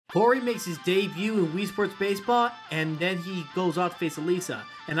Cory makes his debut in Wii Sports Baseball, and then he goes off to face Elisa.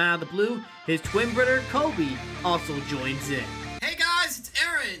 And out of the blue, his twin brother, Coby, also joins in. Hey guys, it's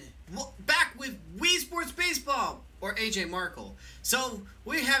Aaron, back with Wii Sports Baseball, or ajmarkle. So,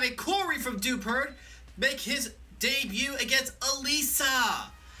 we have a Cory from Dupert make his debut against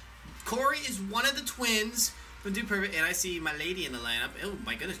Elisa. Cory is one of the twins from Dupert, and I see my lady in the lineup. Oh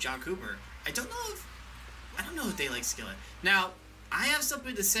my goodness, John Cooper. I don't know if they like Skillet. Now, I have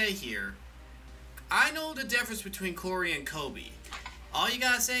something to say here. I know the difference between Cory and Coby. All you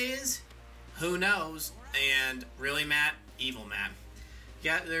gotta say is, who knows? And really, Matt? Evil Matt.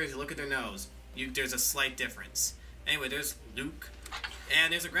 Yeah, look at their nose. There's a slight difference. Anyway, there's Luke.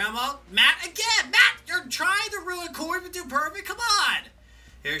 And there's a ground ball. Matt again! Matt, you're trying to ruin Cory but do perfect? Come on!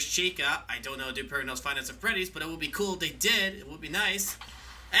 Here's Chica. I don't know if Dupert knows Finance of Freddy's, but it would be cool if they did. It would be nice.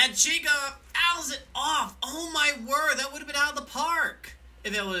 And Chica owls it off. Oh my word, that would have been out of the park.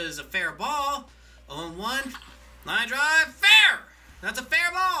 If it was a fair ball. 0-1. Line drive. Fair! That's a fair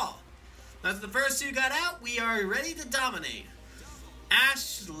ball. That's the first two got out. We are ready to dominate.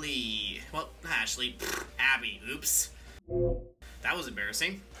 Ashley. Well, not Ashley. Abby. Oops. That was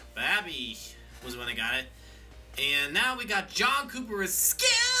embarrassing. But Abby was the one that got it. And now we got John Cooper with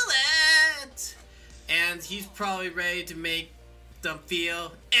Skillet. And he's probably ready to make them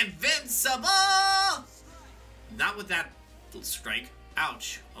feel invincible. Not with that little strike.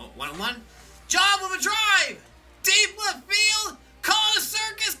 Ouch. Oh, 1-1. John with a drive. Deep left field. Call the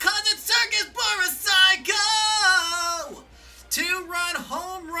circus, cause it's circus for a psycho. 2-run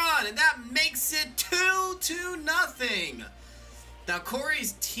home run, and that makes it 2-0. Now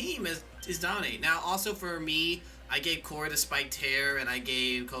Cory's team is dominating. Now also for me, I gave Cory the spiked hair, and I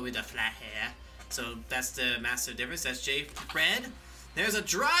gave Coby the flat hair. So that's the massive difference. That's Jay Red. There's a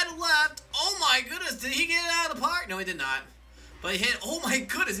drive to left. Oh my goodness, did he get it out of the park? No, he did not. But he hit, oh my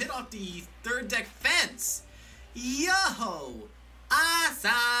goodness, hit off the third deck fence. Yo!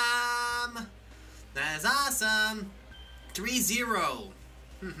 Awesome! That is awesome. 3-0.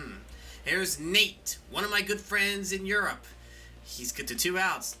 Here's Nate, one of my good friends in Europe. He's good to 2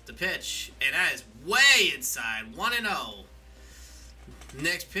 outs. The pitch, and that is way inside. 1-0.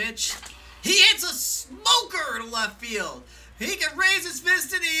 Next pitch. He hits a smoker to left field. He can raise his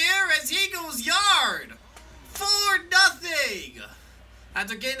fist in the air as he goes yard. 4-0.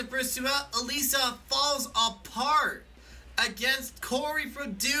 After getting the first 2 out, Elisa falls apart against Cory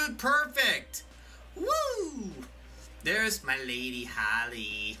from Dude Perfect. Woo! There's my lady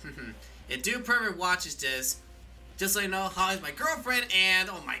Holly. If Dude Perfect watches this, just so you know, Holly's my girlfriend, and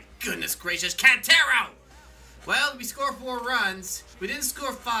oh my goodness gracious, Cantero! Well, we scored 4 runs. We didn't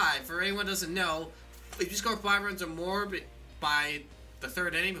score 5. For anyone who doesn't know, if you score 5 runs or more by the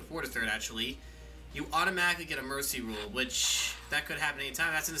 3rd inning, before the 3rd actually, you automatically get a mercy rule, which that could happen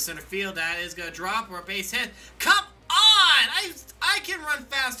anytime. That's in the center field. That is gonna drop or a base hit. Come on! I can run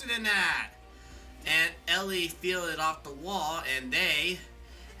faster than that. And Ellie fielded off the wall, and they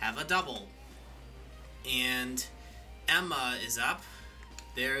have a double. And Emma is up.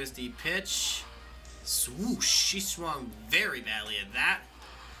 There's the pitch. Swoosh! She swung very badly at that.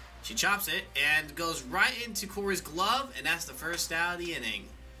 She chops it and goes right into Cory's glove, and that's the first out of the inning.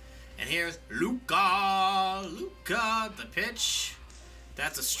 And here's Luca. Luca, the pitch.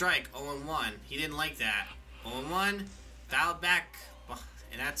 That's a strike. 0-1. He didn't like that. 0-1. Fouled back.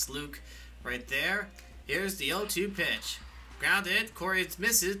 And that's Luke right there. Here's the 0-2 pitch. Grounded. Cory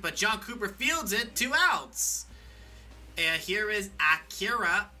misses, but John Cooper fields it. 2 outs. And here is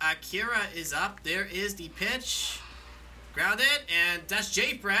Akira. Akira is up. There is the pitch. Grounded. And that's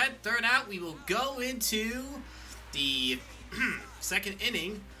J. Fred. 3rd out. We will go into the 2nd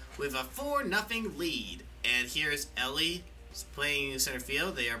inning with a 4-0 lead. And here's Ellie playing in center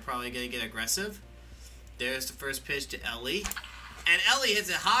field. They are probably going to get aggressive. There's the first pitch to Ellie. And Ellie hits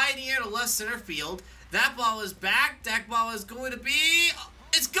it high in the air to left center field. That ball is back. That ball is going to be...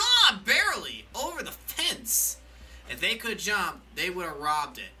 It's gone! Barely! Over the fence. If they could jump, they would have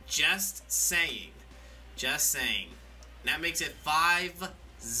robbed it. Just saying. Just saying. That makes it 5-0.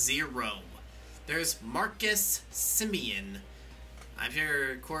 There's Marcus Simeon. I'm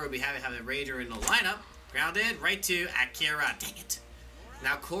sure Cory will be happy to have a Ranger in the lineup. Grounded right to Akira. Dang it.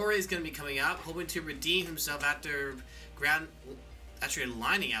 Now Cory is going to be coming up, hoping to redeem himself after actually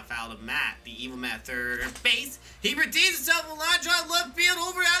lining out foul to Matt, the evil Matt, 3rd base. He redeems himself with a line drive left field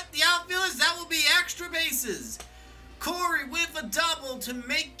over at the outfielders. That will be extra bases. Cory with a double to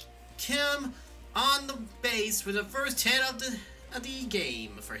make him on the base for the first hit of the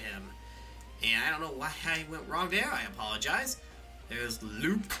game for him. And I don't know why I went wrong there. I apologize. There's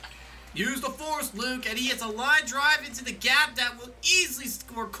Luke. Use the force, Luke, and he hits a line drive into the gap that will easily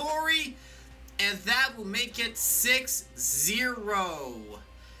score Cory, and that will make it 6-0.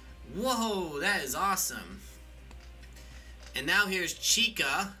 Whoa, that is awesome. And now here's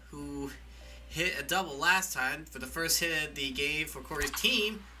Chica, who hit a double last time for the first hit of the game for Cory's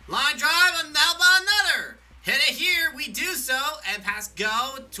team. Line drive, and now by another. Hit it here, we do so, and pass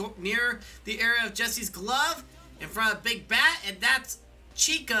go near the area of Jesse's glove in front of Big Bat, and that's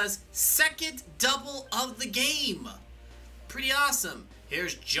Chica's second double of the game. Pretty awesome.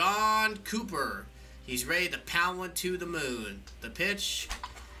 Here's John Cooper. He's ready to pound one to the moon. The pitch,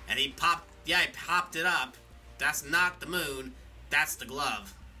 and he popped it up. That's not the moon, that's the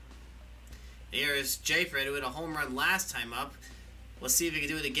glove. Here's J-Fred, who hit a home run last time up. Let's see if he can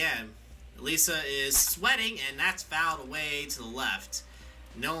do it again. Elisa is sweating, and that's fouled away to the left.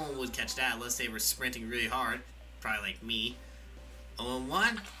 No one would catch that unless they were sprinting really hard. Probably like me.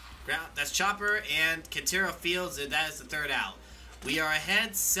 0-1. That's Chopper, and Quintero fields it. That is the third out. We are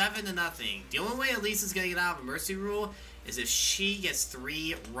ahead 7-0. The only way Elisa's going to get out of a mercy rule is if she gets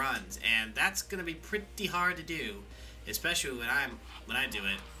 3 runs. And that's going to be pretty hard to do. Especially when I do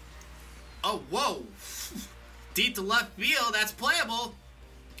it. Oh, whoa! Deep to left field, that's playable.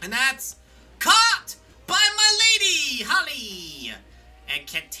 And that's caught by my lady, Holly. And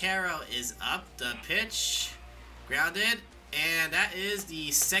Quintero is up. The pitch, grounded. And that is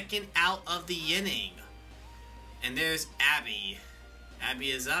the second out of the inning. And there's Abby.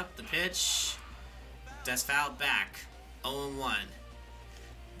 Abby is up. The pitch, that's fouled back. 0-1.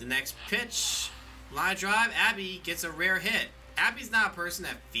 The next pitch, line drive. Abby gets a rare hit. Abby's not a person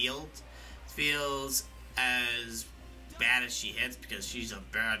that feels as bad as she hits because she's a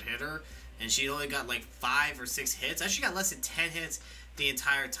bad hitter, and she only got like 5 or 6 hits. Actually got less than 10 hits the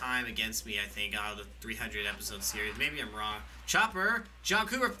entire time against me, I think, out of the 300 episode series. Maybe I'm wrong. Chopper, John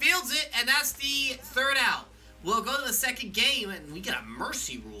Cooper fields it, and that's the third out. We'll go to the second game, and we get a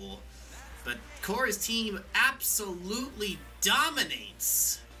mercy rule. But Cory's team absolutely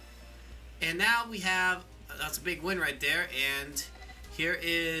dominates. And now we have, that's a big win right there, and here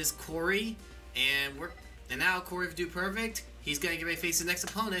is Cory, and now Cory will do perfect. He's going to get ready to face the next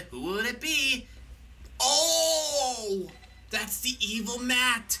opponent. Who would it be? Oh! That's the evil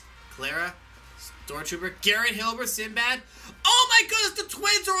Matt. Clara, Stormtrooper, Garrett, Hilbert, Sinbad. Oh my goodness, the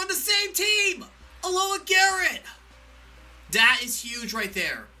twins are on the same team! Along with Garrett. That is huge right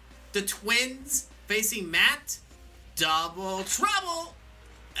there. The twins facing Matt. Double trouble.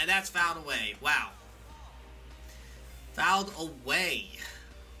 And that's fouled away. Wow. Fouled away.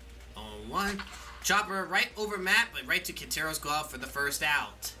 0-1. Chopper right over Matt, but right to Quintero's glove for the first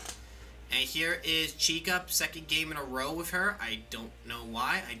out. And here is Chica, second game in a row with her. I don't know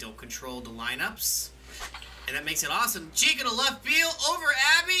why. I don't control the lineups. And that makes it awesome. Chica to left field, over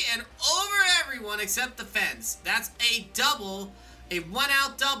Abby, and over everyone except the fence. That's a double, a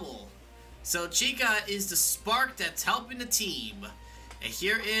one-out double. So Chica is the spark that's helping the team. And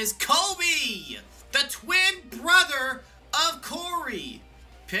here is Coby, the twin brother of Cory.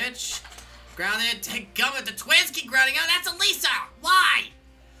 Pitch, grounded, take gummit. The twins keep grounding out. That's Elisa. Why?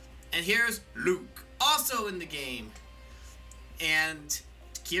 And here's Luke, also in the game. And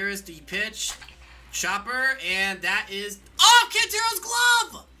here's the pitch, Chopper, and that is off Quintero's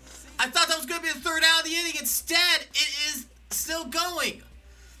glove! I thought that was going to be the third out of the inning. Instead, it is still going.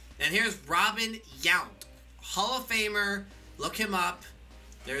 And here's Robin Yount, Hall of Famer. Look him up.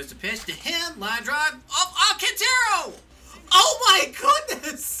 There's the pitch to him, line drive. Oh, Quintero! Oh my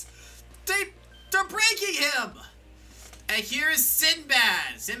goodness! They're breaking him! And here is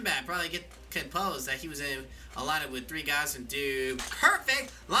Sinbad. Sinbad probably get composed that he was in a lineup with 3 guys and do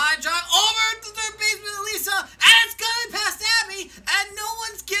perfect. Line drive over to third baseman Elisa, and it's going past Abby, and no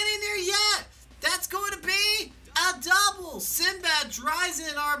one's getting there yet. That's going to be a double. Sinbad drives in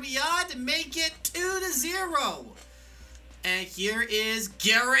an RBI to make it 2-0. And here is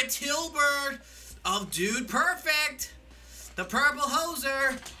Garrett Hilbert of Dude Perfect. The purple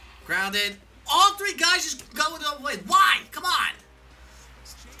hoser. Grounded. All 3 guys just go the other way. Why? Come on.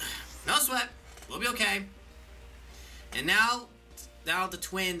 No sweat. We'll be okay. And now the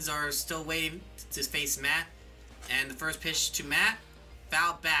twins are still waiting to face Matt. And the first pitch to Matt,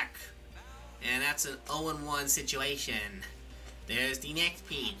 fouled back. And that's an 0-1 situation. There's the next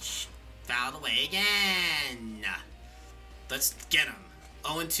pitch. Fouled away again. Let's get him.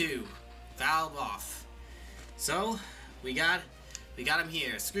 0-2. Fouled off. So, we got him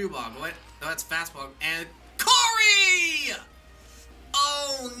here. Screwball. Go ahead. No, that's fastball. And Cory!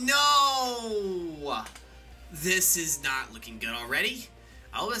 Oh, no! This is not looking good already.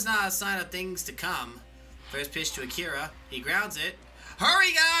 I hope it's not a sign of things to come. First pitch to Akira. He grounds it.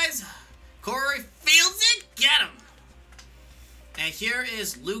 Hurry, guys! Cory fields it. Get him. And here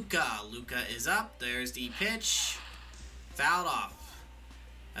is Luca. Luca is up. There's the pitch. Fouled off.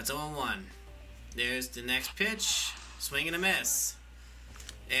 That's 0-1. There's the next pitch. Swing and a miss.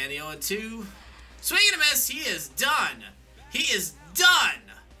 And the 0-2. Swing and a miss. He is done. He is done.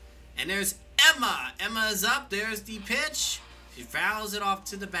 And there's Emma. Emma is up. There's the pitch. She fouls it off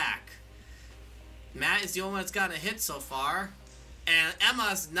to the back. Matt is the only one that's gotten a hit so far. And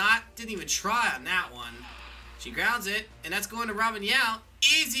Emma's didn't even try on that one. She grounds it, and that's going to Robin Yount.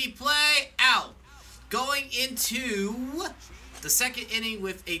 Easy play, out. Going into the second inning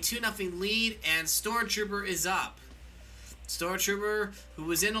with a 2-0 lead, and Stormtrooper is up. Stormtrooper, who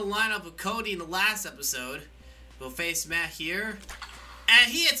was in the lineup with Cody in the last episode, will face Matt here.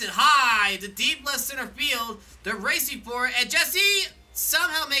 And he hits it high to deep left center field. They're racing for it, and Jessie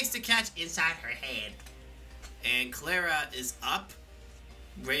somehow makes the catch inside her head. And Clara is up,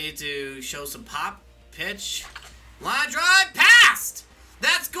 ready to show some pop. Pitch, line drive, passed!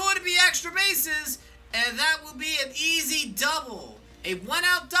 That's going to be extra bases, and that will be an easy double. A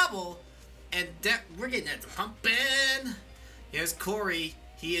 1-out double, and we're getting that to pumping. Here's Cory.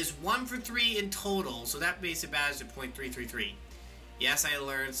 He is 1 for 3 in total, so that makes it batted to .333. Yes, I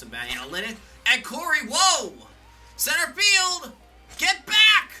learned some bad analytics. And Cory, whoa! Center field! Get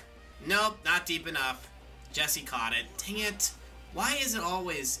back! Nope, not deep enough. Jessie caught it. Dang it. Why is it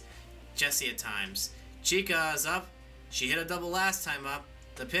always Jessie at times? Chica is up. She hit a double last time up.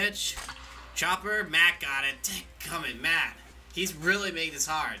 The pitch. Chopper. Matt got it. Dadgummit, Matt. He's really made this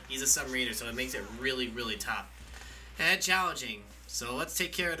hard. He's a submariner, so it makes it really, really tough. And challenging. So let's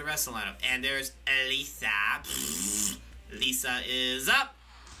take care of the rest of the lineup. And there's Lisa. Lisa is up.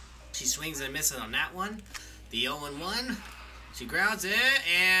 She swings and misses on that one. The 0-1. She grounds it.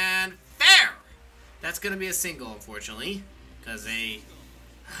 And fair! That's going to be a single, unfortunately. Because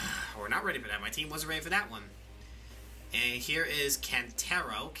we're not ready for that. My team wasn't ready for that one. And here is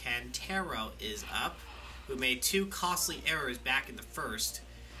Cantero. Cantero is up, who made 2 costly errors back in the first.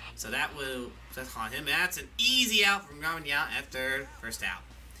 So that's on him. That's an easy out from Robin Yount at third. First out.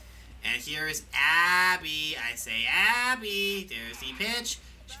 And here is Abby. I say Abby. There's the pitch.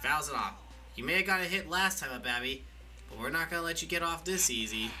 She fouls it off. You may have got a hit last time up, Abby, but we're not going to let you get off this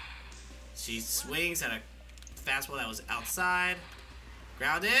easy. She swings at a fastball that was outside.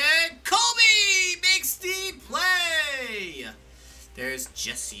 Grounded. Coby makes the play. There's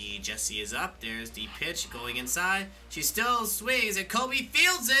Jessie. Jessie is up. There's the pitch going inside. She still swings, and Coby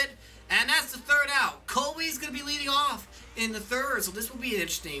fields it, and that's the third out. Coby's going to be leading off in the third, so this will be an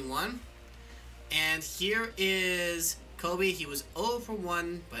interesting one. And here is Coby. He was 0 for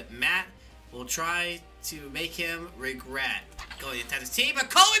 1, but Matt will try to make him regret going to attack his team, but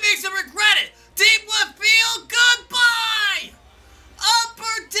Coby makes him regret it. Deep left field. Goodbye.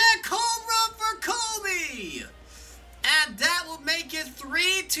 Upper deck home run for Coby. And that will make it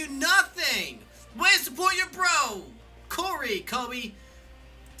 3-0. Way to support your bro, Cory, Coby.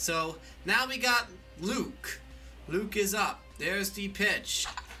 So now we got Luke. Luke is up. There's the pitch.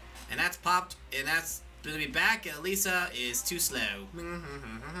 And that's popped. And that's going to be back. And Lisa is too slow.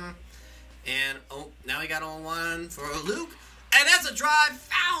 And now we got 0-1 for Luke. And that's a drive.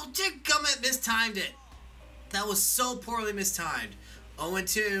 Foul. Dadgummit mistimed it. That was so poorly mistimed.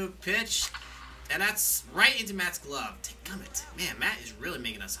 0-2 pitch. And that's right into Matt's glove. Dadgummit. Man, Matt is really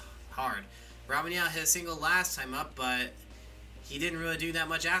making us hard. Robin Yount hit a single last time up, but he didn't really do that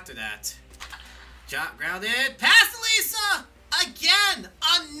much after that. Grounded. Pass Lisa! Again!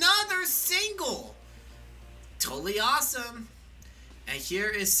 Another single! Totally awesome. And here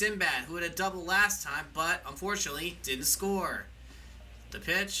is Sinbad, who had a double last time, but unfortunately didn't score. The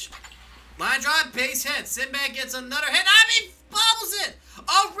pitch. Line drive, base hit. Sinbad gets another hit. I mean, bobbles it!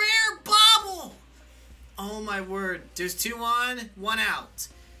 A rare bobble! Oh my word. There's 2 on, 1 out.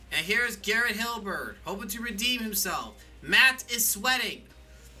 And here's Garrett Hilbert, hoping to redeem himself. Matt is sweating.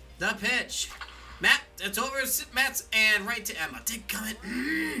 The pitch. Matt, it's over. Matt's and right to Emma.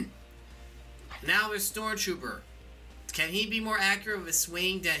 Dadgummit. Now there's Stormtrooper. Can he be more accurate with his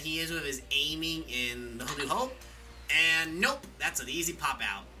swing than he is with his aiming in The New Hope? And nope, that's an easy pop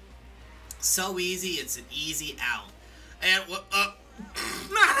out. So easy, it's an easy out. And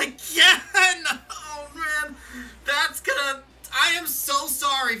not again! Oh man, that's gonna. I am so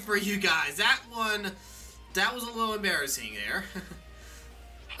sorry for you guys. That was a little embarrassing there.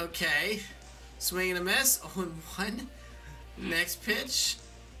 Okay, swing and a miss. 0-1. Next pitch.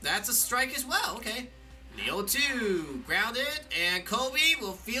 That's a strike as well. Okay. The 0-2, grounded, and Coby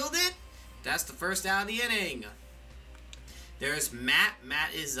will field it. That's the first out of the inning. There's Matt.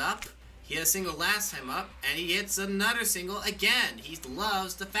 Matt is up. He hit a single last time up, and he hits another single again. He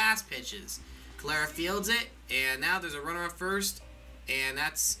loves the fast pitches. Clara fields it, and now there's a runner on first, and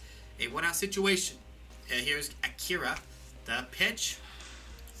that's a one-out situation. And here's Akira. The pitch.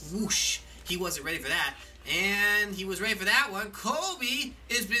 Whoosh. He wasn't ready for that. And he was ready for that one. Coby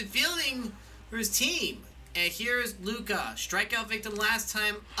has been fielding for his team. And here's Luca. Strikeout victim last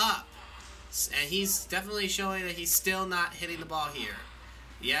time up. And he's definitely showing that he's still not hitting the ball here.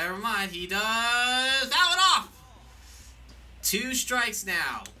 Yeah, never mind. He does foul it off. 2 strikes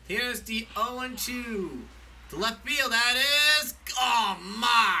now. Here's the 0-2. The left field, that is. Oh,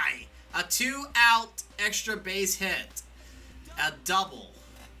 my. A 2-out extra base hit. A double.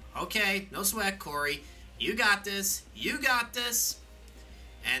 Okay, no sweat, Cory. You got this. You got this.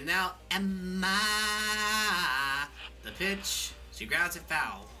 And now Emma. The pitch. She grounds it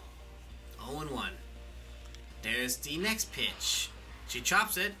foul. 0-1. There's the next pitch. She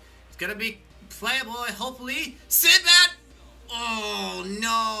chops it. It's going to be playable, hopefully. Sit back. Oh,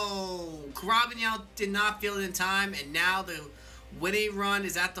 no. Carabinial did not field it in time, and now the winning run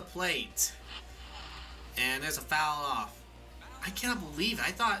is at the plate. And there's a foul off. I cannot believe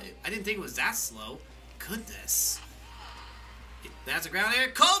it. I didn't think it was that slow. Goodness. That's a ground here.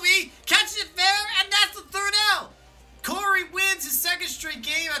 Coby catches it fair, and that's the 3rd out. Cory wins his 2nd straight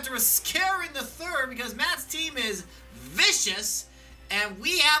game after a scare in the 3rd because Matt's team is vicious, and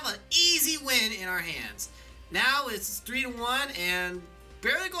we have an easy win in our hands. Now it's 3-1 and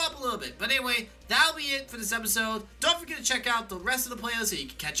barely go up a little bit. But anyway, that'll be it for this episode. Don't forget to check out the rest of the playlist so you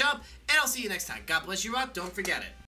can catch up, and I'll see you next time. God bless you, Rock. Don't forget it.